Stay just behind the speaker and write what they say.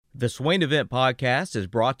The Swain Event Podcast is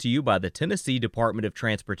brought to you by the Tennessee Department of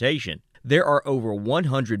Transportation. There are over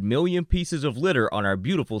 100 million pieces of litter on our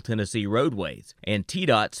beautiful Tennessee roadways, and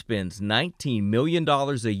TDOT spends $19 million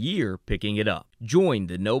a year picking it up. Join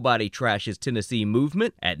the Nobody Trashes Tennessee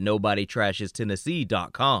movement at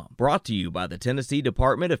NobodyTrashesTennessee.com. Brought to you by the Tennessee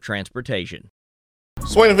Department of Transportation.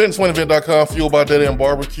 Swain Event, SwainEvent.com, fueled by Dead End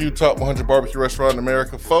Barbecue, top 100 barbecue restaurant in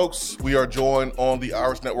America. Folks, we are joined on the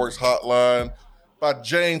Irish Network's hotline by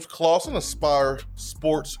James Clawson of Spyre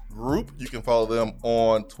Sports Group. You can follow them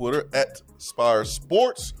on Twitter at Spyre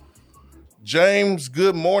Sports. James,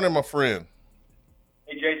 good morning, my friend.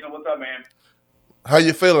 Hey, Jason, what's up, man? How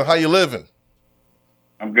you feeling? How you living?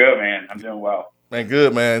 I'm good, man. I'm doing well. Man,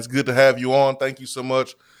 good, man. It's good to have you on. Thank you so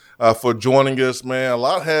much for joining us, man. A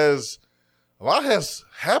lot has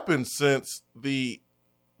happened since the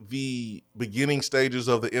beginning stages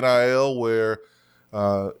of the NIL, where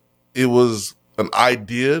it was an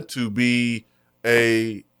idea to be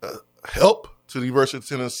a help to the University of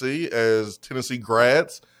Tennessee as Tennessee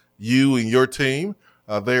grads, you and your team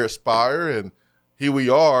there at Spyre. And here we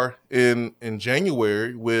are in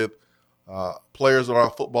January with players on our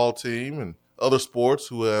football team and other sports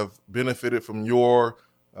who have benefited from your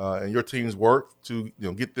and your team's work to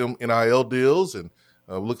get them NIL deals, and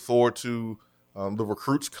look forward to the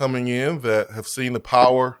recruits coming in that have seen the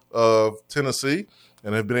power of Tennessee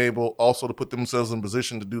and have been able also to put themselves in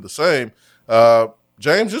position to do the same.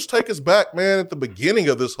 James, just take us back, man, at the beginning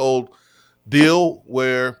of this whole deal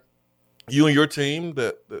where you and your team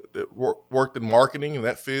that worked in marketing in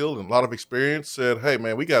that field and a lot of experience said, hey,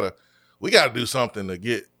 man, we gotta do something to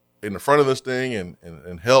get in the front of this thing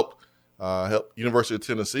and help University of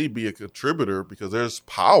Tennessee be a contributor, because there's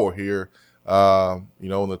power here, in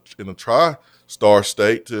the tri-star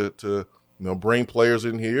state to bring players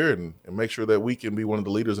in here and make sure that we can be one of the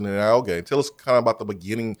leaders in the NIL game. Tell us kind of about the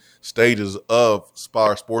beginning stages of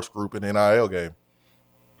Spyre Sports Group in the NIL game.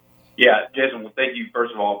 Yeah, Jason, well, thank you,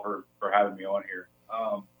 first of all, for having me on here.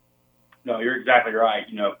 No, you're exactly right.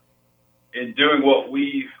 In doing what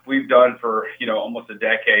we've done for, almost a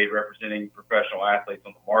decade, representing professional athletes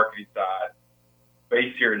on the marketing side,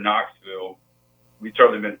 based here in Knoxville, we've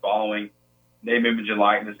certainly been following name, image, and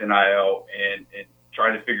likeness, NIL, and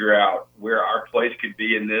trying to figure out where our place could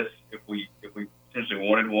be in this if we potentially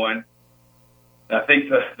wanted one. And I think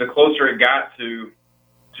the closer it got to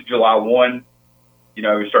July 1,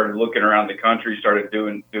 we started looking around the country, started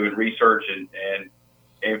doing research and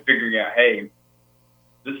figuring out, hey,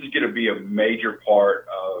 this is going to be a major part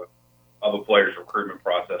of a player's recruitment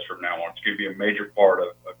process from now on. It's going to be a major part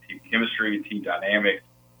of team chemistry and team dynamics.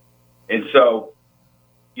 And so,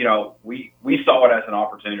 we saw it as an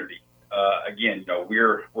opportunity. Again,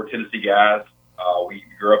 we're Tennessee guys. We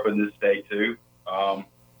grew up in this state too.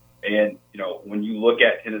 And when you look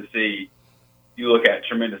at Tennessee, you look at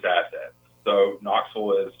tremendous assets. So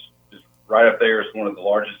Knoxville is right up there. It's one of the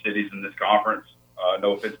largest cities in this conference.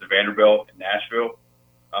 No offense to Vanderbilt and Nashville.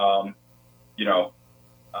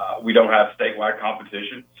 We don't have statewide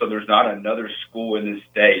competition, so there's not another school in this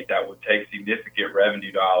state that would take significant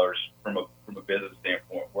revenue dollars from a business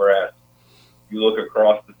standpoint. Whereas you look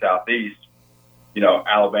across the Southeast,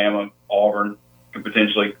 Alabama, Auburn could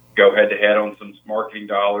potentially go head to head on some marketing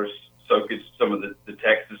dollars. So could some of the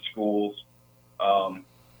Texas schools,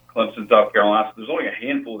 Clemson, South Carolina. So there's only a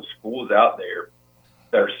handful of schools out there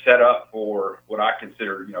that are set up for what I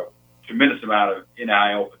consider, tremendous amount of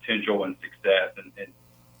NIL potential and success. And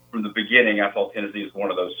from the beginning, I saw Tennessee as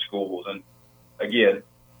one of those schools. And again,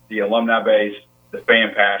 the alumni base, the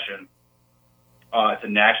fan passion, it's a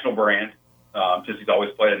national brand. Tennessee's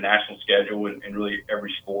always played a national schedule in really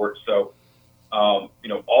every sport. So, all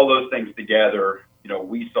those things together,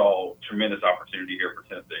 we saw tremendous opportunity here for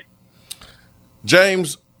Tennessee.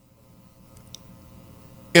 James,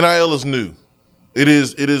 NIL is new. It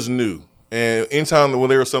is new. And anytime when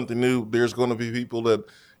there is something new, there's going to be people that,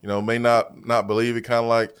 may not believe it, kind of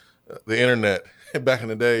like the internet back in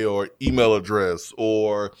the day, or email address,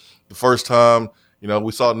 or the first time,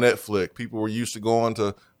 we saw Netflix. People were used to going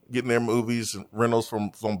to getting their movies and rentals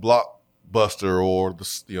from Blockbuster or the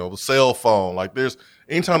cell phone. Like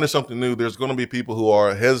anytime there's something new, there's going to be people who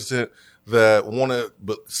are hesitant, that want to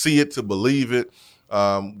see it to believe it.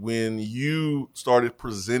 When you started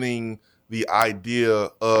presenting the idea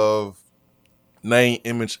of name,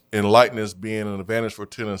 image, and likeness being an advantage for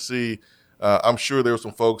Tennessee, I'm sure there were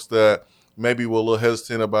some folks that maybe were a little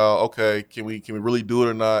hesitant about, okay, can we really do it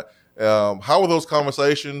or not? How were those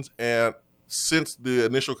conversations? And since the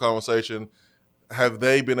initial conversation, have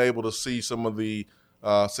they been able to see some of the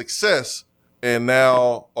success and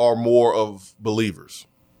now are more of believers?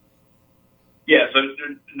 Yeah, so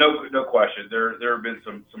no question. There have been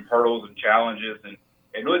some hurdles and challenges, and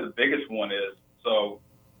really the biggest one is, so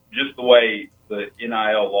just the way the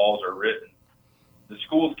NIL laws are written, the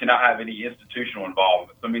schools cannot have any institutional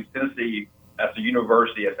involvement. So, I mean, Tennessee, as a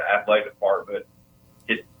university, as an athletic department,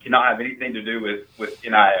 it cannot have anything to do with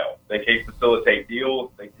NIL. They can't facilitate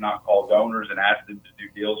deals. They cannot call donors and ask them to do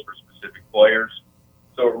deals for specific players.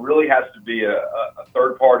 So it really has to be a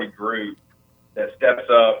third-party group that steps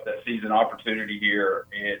up, that sees an opportunity here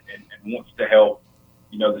and wants to help,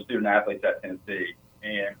 the student athletes at Tennessee.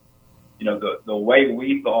 And, the way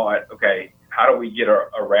we thought, okay, how do we get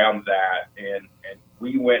around that? And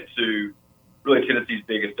we went to really Tennessee's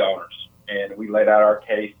biggest donors, and we laid out our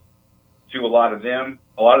case to a lot of them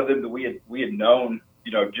that we had known,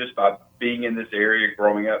 just by being in this area,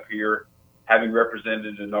 growing up here, having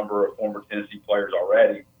represented a number of former Tennessee players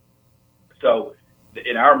already. So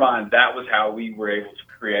in our mind, that was how we were able to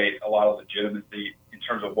create a lot of legitimacy in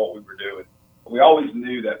terms of what we were doing. We always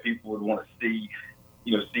knew that people would want to see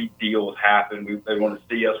deals happen. They want to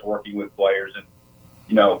see us working with players. And,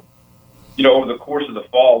 over the course of the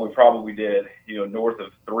fall, we probably did, north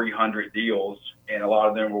of 300 deals, and a lot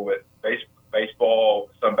of them were with baseball,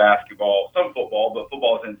 some basketball, some football, but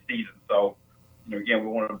football is in season. So, again, we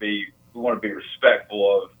want to be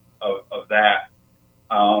respectful of that.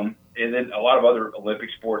 And then a lot of other Olympic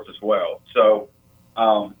sports as well. So,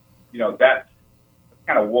 that's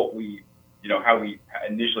kind of what we, how we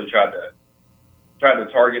initially tried to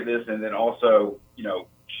target this, and then also,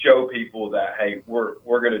 show people that, hey, we're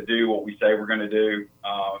going to do what we say we're going to do.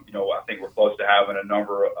 I think we're close to having a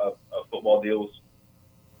number of football deals,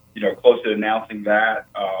 close to announcing that,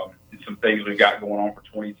 and some things we've got going on for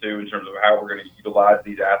 22 in terms of how we're going to utilize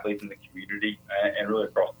these athletes in the community and really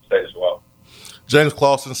across the state as well. James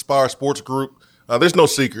Clawson, Spyre Sports Group. There's no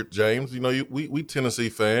secret, James. We Tennessee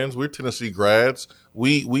fans. We're Tennessee grads.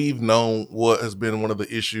 We've known what has been one of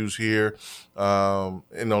the issues here,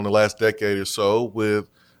 in the last decade or so, with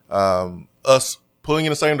us pulling in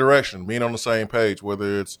the same direction, being on the same page,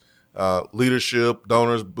 whether it's leadership,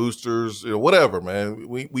 donors, boosters, whatever. Man,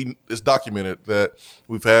 it's documented that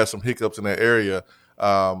we've had some hiccups in that area.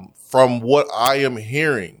 From what I'm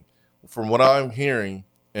hearing,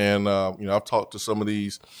 and I've talked to some of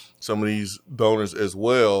these donors as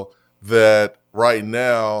well, that right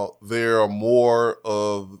now there are more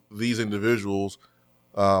of these individuals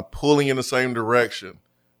pulling in the same direction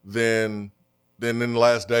than in the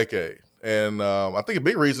last decade. And I think a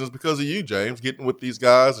big reason is because of you, James, getting with these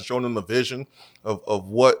guys and showing them the vision of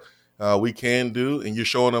what we can do, and you're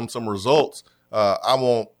showing them some results. I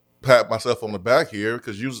won't pat myself on the back here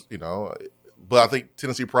because but I think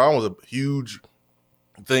Tennessee Prime was a huge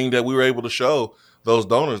thing that we were able to show those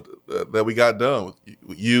donors that we got done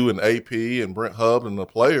with you and AP and Brent Hubb and the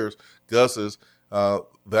players, Gus's.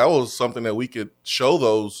 That was something that we could show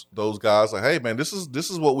those guys, like, hey man, this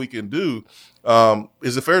is what we can do.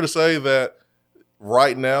 Is it fair to say that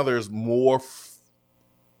right now there's more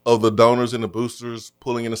of the donors and the boosters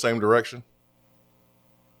pulling in the same direction?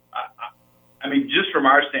 I mean, just from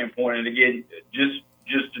our standpoint, and again,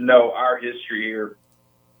 just to know our history here,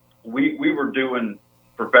 we were doing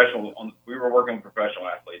we were working with professional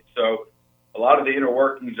athletes. So a lot of the inner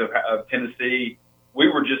workings of Tennessee, we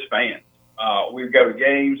were just fans. We'd go to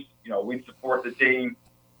games, we'd support the team,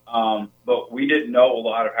 but we didn't know a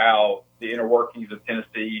lot of how the inner workings of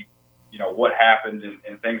Tennessee, what happened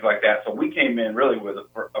and things like that. So we came in really with a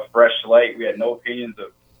fresh slate. We had no opinions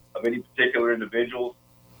of any particular individuals,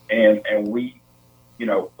 and we,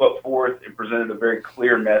 put forth and presented a very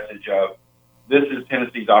clear message of, this is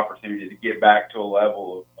Tennessee's opportunity to get back to a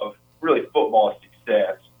level of really football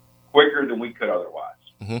success quicker than we could otherwise.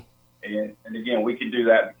 Mm-hmm. And again, we can do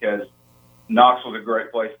that because Knoxville's a great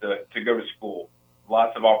place to go to school.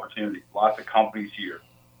 Lots of opportunities, lots of companies here.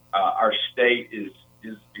 Our state is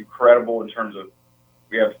incredible in terms of,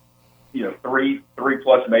 we have, three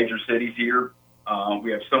plus major cities here.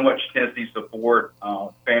 We have so much Tennessee support.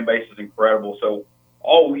 Fan base is incredible. So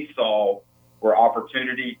all we saw were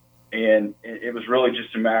opportunity. And it was really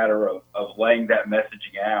just a matter of laying that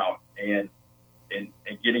messaging out and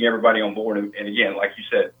getting everybody on board. And again, like you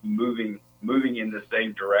said, moving in the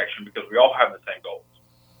same direction, because we all have the same goals.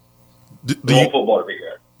 We want football to be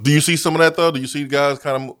good. Do you see some of that, though? Do you see guys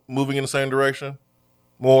kind of moving in the same direction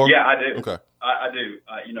more? Yeah, I do. Okay. I do.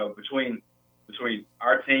 Between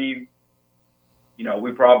our team,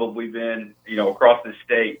 we've probably been, across the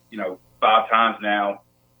state, 5 times now.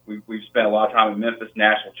 We've spent a lot of time in Memphis,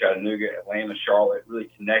 Nashville, Chattanooga, Atlanta, Charlotte, really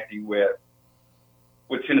connecting with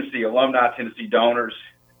Tennessee alumni, Tennessee donors,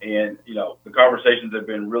 and the conversations have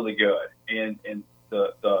been really good. And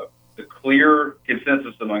the the clear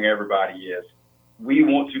consensus among everybody is we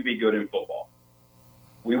want to be good in football.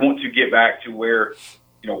 We want to get back to where,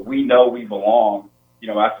 we know we belong, as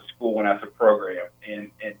a school and as a program.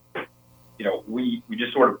 And we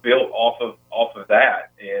just sort of built off of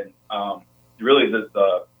that. And really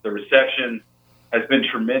the reception has been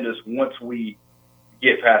tremendous once we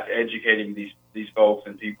get past educating these folks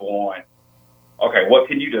and people on, okay, what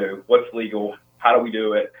can you do? What's legal? How do we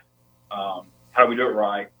do it? How do we do it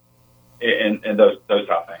right? And those type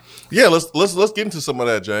of things. Yeah, let's get into some of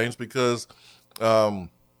that, James, because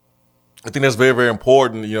I think that's very, very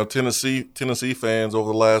important. Tennessee fans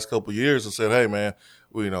over the last couple of years have said, "Hey, man,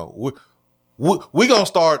 we're gonna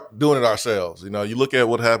start doing it ourselves." You look at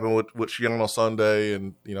what happened with Shannon on Sunday,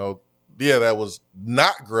 and that was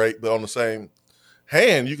not great. But on the same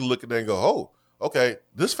hand, you can look at that and go, "Oh, okay,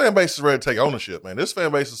 this fan base is ready to take ownership, man. This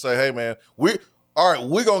fan base is say, hey, man, we're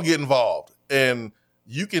gonna get involved," and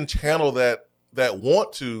you can channel that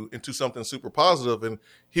want to into something super positive. And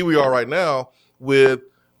here we are right now with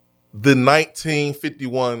the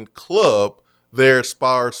 1951 Club there at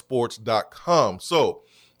SpyreSports.com. So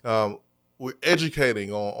we're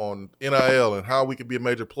educating on NIL and how we can be a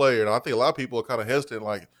major player. And I think a lot of people are kind of hesitant,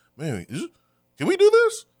 like, man, can we do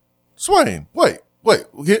this? Swain, wait,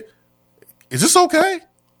 is this okay?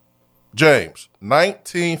 James,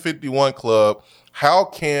 1951 Club, how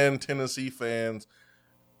can Tennessee fans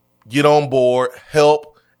get on board,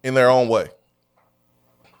 help in their own way?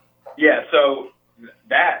 Yeah, so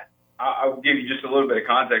that I'll give you just a little bit of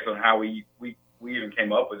context on how we even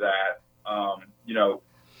came up with that.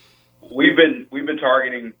 We've been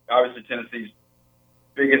targeting obviously Tennessee's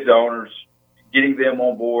biggest donors, getting them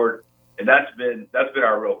on board, and that's been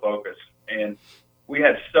our real focus. And we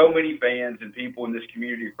had so many fans and people in this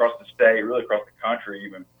community across the state, really across the country,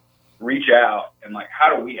 even reach out and like,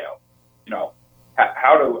 how do we help?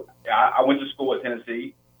 I went to school at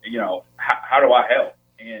Tennessee. How do I help?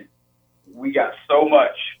 And we got so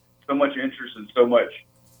much interest and so much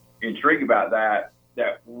intrigue about that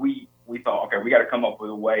we thought, okay, we got to come up with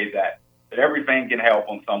a way that everything can help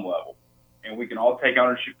on some level, and we can all take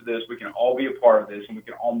ownership of this. We can all be a part of this, and we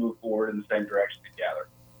can all move forward in the same direction together.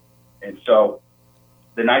 And so,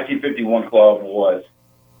 the 1951 Club was,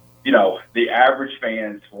 the average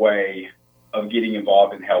fan's way of getting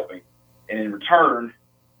involved and helping, and in return,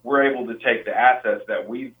 we're able to take the assets that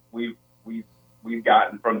we've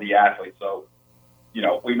gotten from the athletes. So,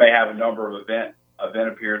 we may have a number of event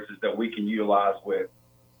appearances that we can utilize with,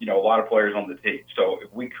 a lot of players on the team. So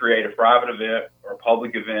if we create a private event or a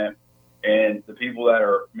public event, and the people that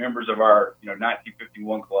are members of our,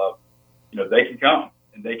 1951 Club, they can come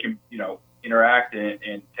and they can, interact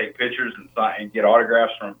and take pictures and sign and get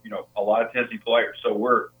autographs from, a lot of Tennessee players. So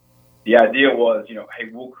the idea was, hey,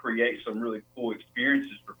 we'll create some really cool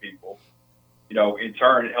experiences for people. In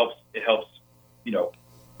turn, it helps,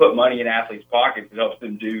 put money in athletes' pockets. It helps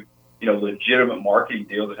them do, legitimate marketing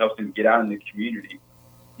deals. It helps them get out in the community.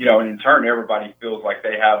 And in turn, everybody feels like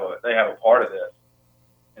they have a part of this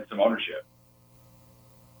and some ownership.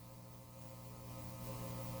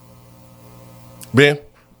 Ben?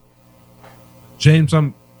 James,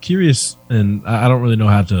 I'm curious, and I don't really know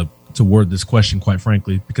how to word this question, quite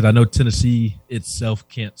frankly, because I know Tennessee itself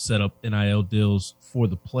can't set up NIL deals for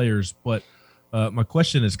the players. But my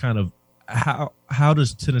question is kind of how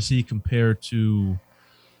does Tennessee compare to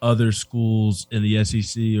other schools in the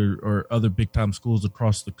SEC or other big-time schools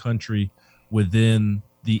across the country within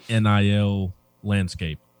the NIL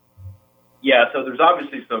landscape? Yeah, so there's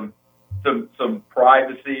obviously some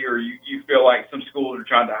privacy, or you feel like some schools are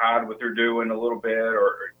trying to hide what they're doing a little bit,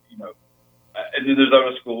 or and then there's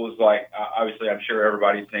other schools like obviously I'm sure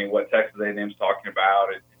everybody's seeing what Texas A&M's talking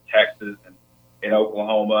about in Texas and in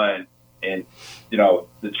Oklahoma, and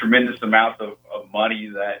the tremendous amounts of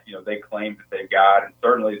money that they claim that they've got, and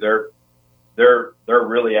certainly they're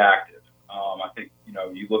really active. I think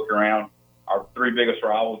you look around, our three biggest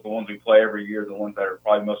rivals, the ones we play every year, the ones that are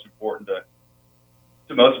probably most important to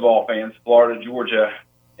most of all fans, Florida, Georgia,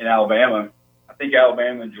 and Alabama. I think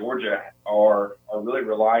Alabama and Georgia are really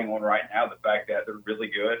relying on right now the fact that they're really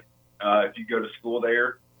good. If you go to school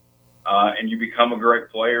there and you become a great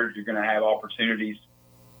player, you're going to have opportunities.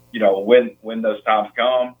 When those times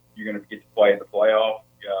come, you're going to get to play in the playoff.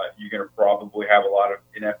 You're going to probably have a lot of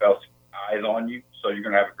NFL eyes on you, so you're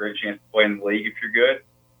going to have a great chance to play in the league if you're good.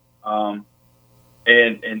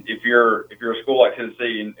 And if you're a school like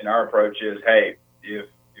Tennessee, and our approach is, hey, if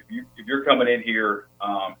you're coming in here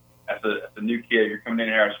as a new kid, you're coming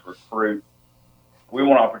in here as a recruit, we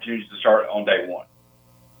want opportunities to start on day one.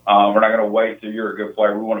 We're not going to wait till you're a good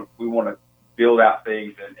player. We want to build out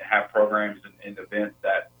things and have programs and events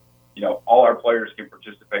that all our players can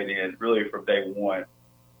participate in really from day one.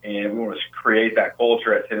 And we want to create that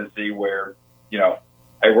culture at Tennessee where, hey,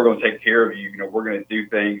 we're going to take care of you. We're going to do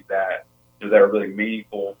things that that are really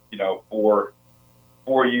meaningful,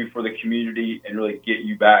 for you, for the community, and really get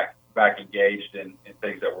you back engaged in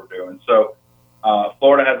things that we're doing. So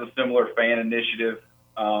Florida has a similar fan initiative.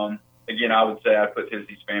 Again, I would say I put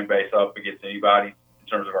Tennessee's fan base up against anybody in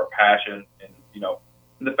terms of our passion and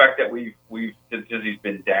the fact that Tennessee's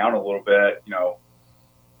been down a little bit.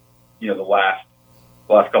 The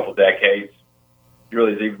last couple of decades, it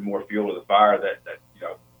really is even more fuel to the fire that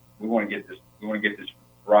we want to get this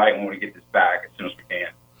right, and we want to get this back as soon as we can.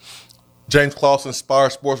 James Clawson, Spyre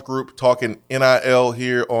Sports Group, talking NIL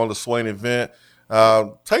here on the Swain event.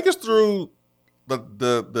 Take us through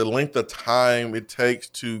the length of time it takes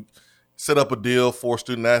to set up a deal for a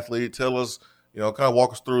student athlete. Tell us, kind of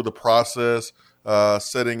walk us through the process,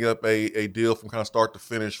 setting up a deal from kind of start to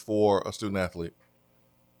finish for a student athlete.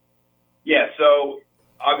 Yeah, so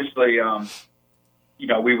obviously,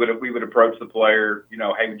 we would approach the player.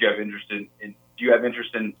 Hey, would you have interest in do you have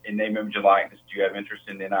interest in name, image, and likeness? Do you have interest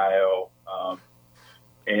in NIL?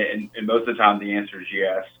 And most of the time, the answer is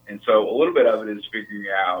yes. And so a little bit of it is figuring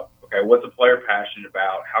out, okay, what's a player passionate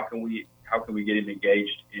about? How can we get him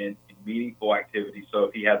engaged in meaningful activities? So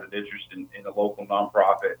if he has an interest in a local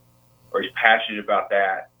nonprofit, or he's passionate about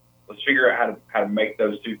that, let's figure out how to make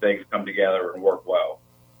those two things come together and work well.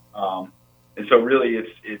 And so really it's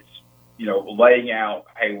laying out,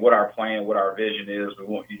 hey, what our plan, what our vision is. We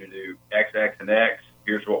want you to do X, X, and X.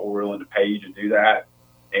 Here's what we're willing to pay you to do that.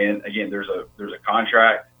 And again, there's a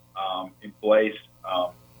contract in place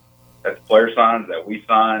that the player signs, that we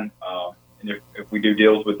sign. And if we do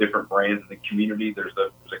deals with different brands in the community, there's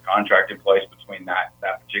a contract in place between that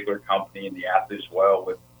particular company and the athlete as well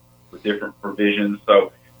with different provisions.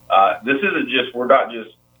 So this isn't just, we're not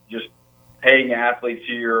just paying athletes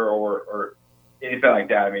here or anything like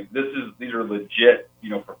that. I mean, these are legit,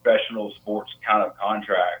 professional sports kind of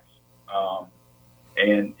contracts.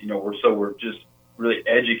 And we're just really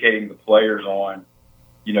educating the players on,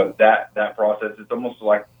 that process. It's almost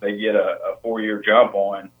like they get a 4-year jump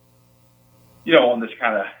on this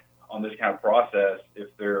kind of process if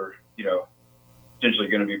they're, potentially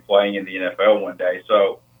going to be playing in the NFL one day.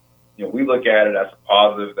 So, we look at it as a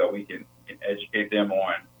positive that we can educate them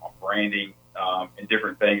on branding, and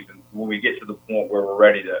different things. And when we get to the point where we're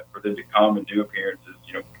ready for them to come and do appearances,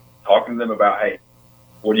 talking to them about, hey,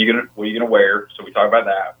 what are you gonna wear? So we talk about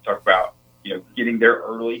that. We talk about, getting there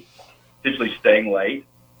early, potentially staying late,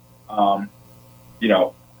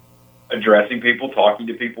 addressing people, talking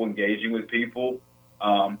to people, engaging with people.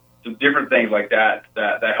 So different things like that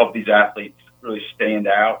help these athletes really stand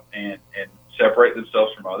out and separate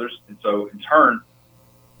themselves from others. And so in turn,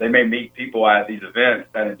 they may meet people at these events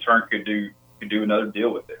that in turn could do another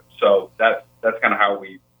deal with them. So that's kind of how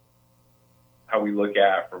we look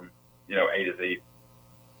at it from, A to Z.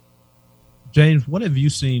 James, what have you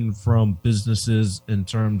seen from businesses in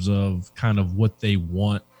terms of kind of what they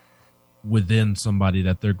want within somebody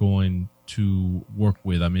that they're going to work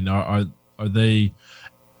with? I mean, are they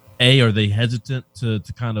hesitant to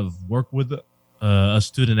kind of work with a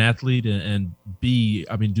student athlete, and B,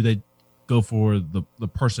 I mean, do they go for the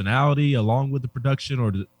personality along with the production,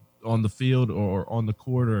 or on the field or on the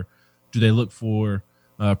court, or do they look for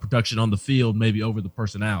production on the field maybe over the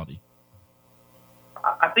personality?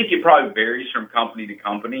 I think it probably varies from company to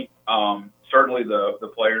company. Certainly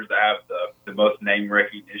the players that have the most name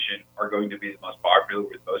recognition are going to be the most popular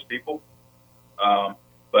with most people.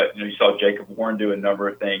 But, you saw Jacob Warren do a number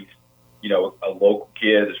of things. A local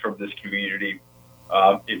kid that's from this community.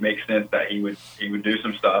 It makes sense that he would do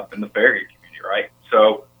some stuff in the Farragut community, right?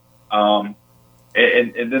 So,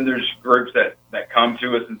 and then there's groups that come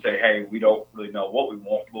to us and say, hey, we don't really know what we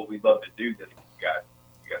want, but we'd love to do this. You guys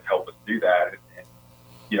help us do that. And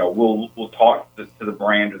we'll talk to the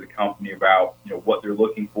brand or the company about, what they're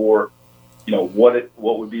looking for,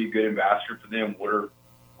 what would be a good ambassador for them, what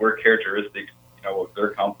are characteristics, of their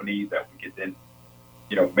company that we could then,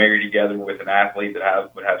 marry together with an athlete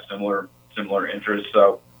that would have similar interests.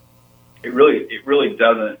 So it really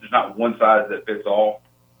doesn't, there's not one size that fits all.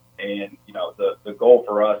 And, the goal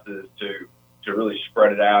for us is to really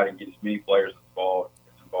spread it out and get as many players involved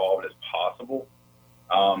as possible.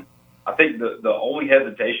 I think the only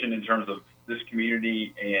hesitation in terms of this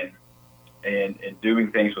community and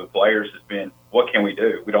doing things with players has been, what can we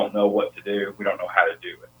do? We don't know what to do. We don't know how to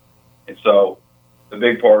do it. And so the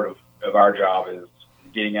big part of our job is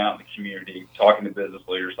getting out in the community, talking to business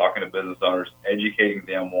leaders, talking to business owners, educating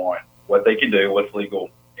them on what they can do, what's legal,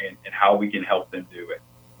 and how we can help them do it.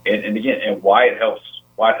 And again, and why it helps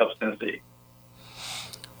why it helps Tennessee.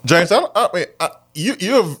 James,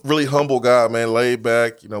 you're a really humble guy, man, laid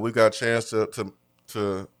back. We've got a chance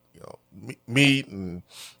to meet and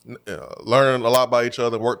learn a lot by each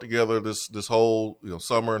other, work together this whole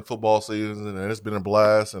summer and football season, and it's been a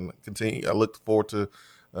blast. And I look forward to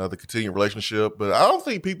the continued relationship. But I don't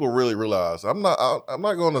think people really realize. I'm not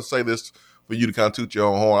going to say this for you to kind of toot your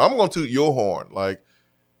own horn. I'm going to toot your horn. Like,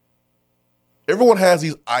 everyone has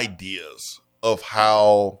these ideas of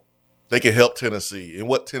how they can help Tennessee and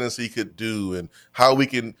what Tennessee could do and how we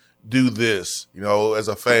can do this, as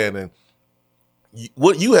a fan. And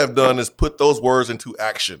what you have done is put those words into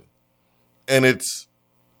action, and it's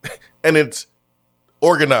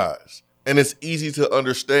organized and it's easy to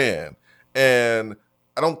understand. And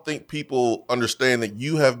I don't think people understand that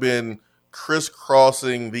you have been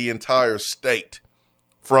crisscrossing the entire state,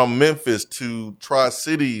 from Memphis to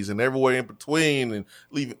Tri-Cities and everywhere in between, and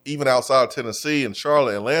even outside Tennessee and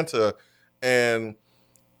Charlotte, Atlanta, and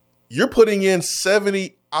you're putting in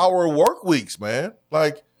 70-hour work weeks, man.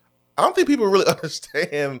 Like, I don't think people really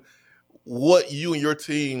understand what you and your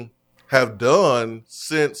team have done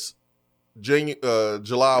since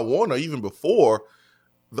July 1 or even before,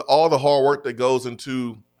 all the hard work that goes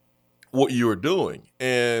into what you are doing.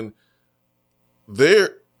 And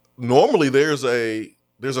normally there's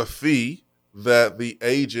a fee that the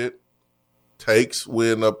agent takes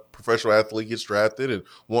when a professional athlete gets drafted and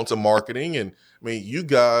wants a marketing. And I mean, you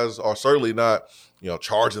guys are certainly not,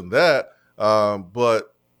 charging that,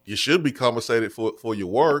 but you should be compensated for your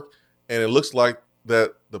work. And it looks like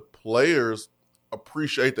that the players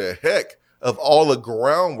appreciate the heck of all the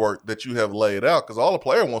groundwork that you have laid out, because all the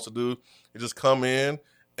player wants to do is just come in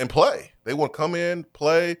and play. They want to come in,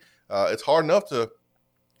 play. It's hard enough to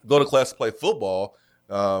go to class to play football.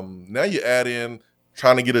 Now you add in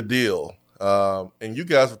trying to get a deal. And you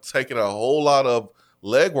guys have taken a whole lot of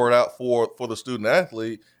legwork out for the student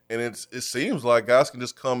athlete. And it seems like guys can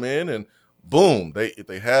just come in and boom, if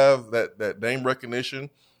they have that name recognition,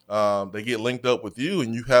 they get linked up with you,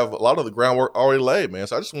 and you have a lot of the groundwork already laid, man.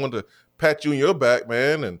 So I just wanted to pat you on your back,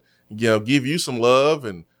 man, and give you some love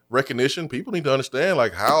and recognition. People need to understand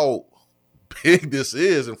like how big this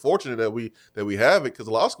is, and fortunate that we have it, because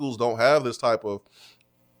a lot of schools don't have this type of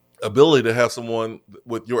ability to have someone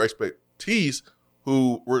with your expertise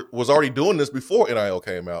who was already doing this before NIL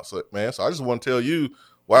came out. So, man, I just want to tell you,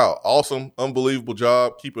 wow, awesome, unbelievable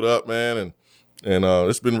job. Keep it up, man. And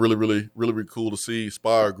it's been really, really, really, really cool to see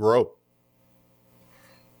Spyre grow.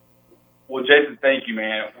 Well, Jason, thank you,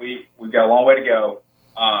 man. We've got a long way to go.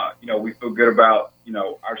 We feel good about,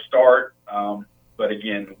 our start. But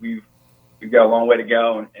again, we've got a long way to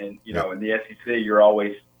go. And in the SEC, you're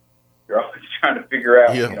always trying to figure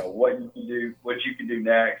out, what you can do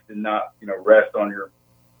next, and not, rest on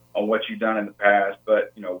what you've done in the past.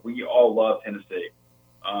 But, we all love Tennessee.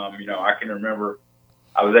 I can remember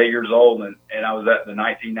I was 8 years old, and I was at the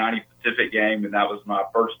 1990 Pacific game, and that was my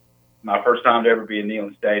first time to ever be in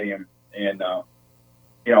Neyland Stadium. And, I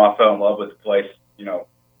fell in love with the place,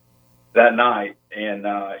 that night. And,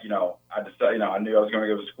 I decided, I knew I was going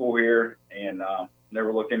to go to school here, and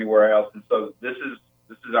never looked anywhere else. And so this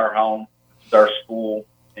is our home, this is our school,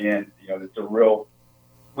 and, it's a real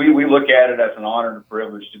 – we look at it as an honor and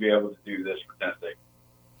privilege to be able to do this for Tennessee.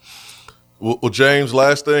 Well, James,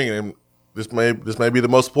 last thing, and this may be the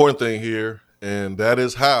most important thing here, and that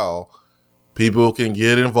is how people can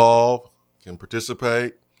get involved, can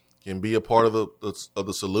participate, can be a part of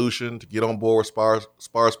the solution, to get on board with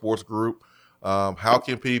Spyre Sports Group. How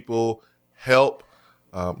can people help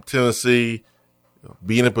Tennessee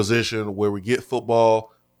be in a position where we get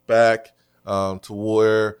football back to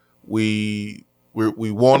where we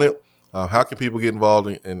want it? How can people get involved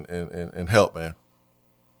and help, man?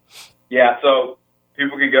 Yeah, so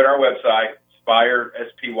people can go to our website, Spyre,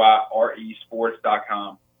 SPYRE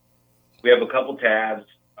sports.com. We have a couple tabs.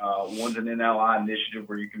 One's an NLI initiative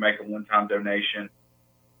where you can make a one-time donation.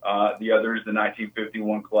 The other is the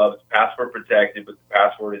 1951 Club. It's password protected, but the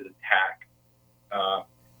password is attack,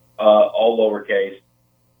 all lowercase.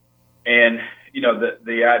 And,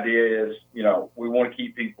 the idea is, we want to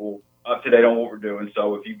keep people up to date on what we're doing.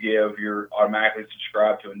 So if you give, you're automatically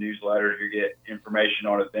subscribed to a newsletter. You get information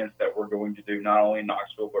on events that we're going to do, not only in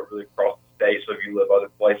Knoxville, but really across the state. So if you live other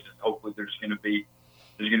places, hopefully there's going to be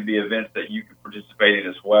events that you can participate in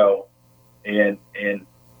as well. And again,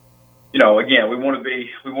 we want to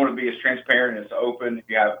be as transparent and as open. If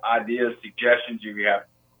you have ideas, suggestions, if you have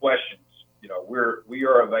questions, we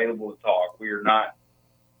are available to talk. We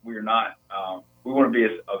want to be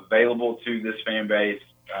as available to this fan base,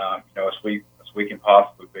 as we can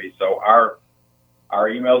possibly be. So our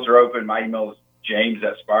emails are open. My email is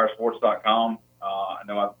james@spyresports.com. I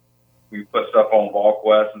know we put stuff on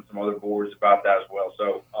VolQuest and some other boards about that as well.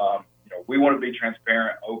 So, we want to be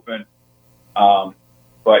transparent, open.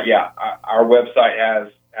 But yeah, our website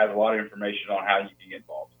has a lot of information on how you can get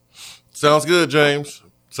involved. Sounds good, James.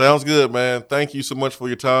 Sounds good, man. Thank you so much for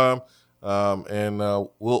your time. And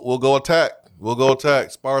we'll go attack. We'll go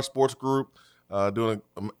attack. Spyre Sports Group doing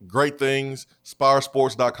great things.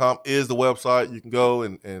 Spyresports.com is the website. You can go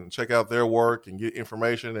and check out their work and get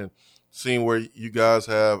information and seeing where you guys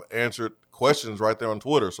have answered questions right there on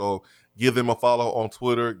Twitter. So give them a follow on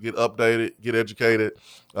Twitter, get updated, get educated,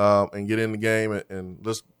 and get in the game and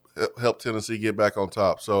let's help Tennessee get back on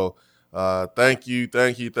top. So thank you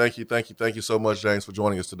so much, James, for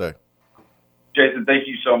joining us today. Jason, thank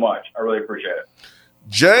you so much. I really appreciate it.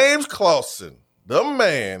 James Clawson, the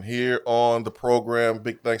man here on the program.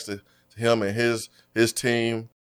 Big thanks to him and his team.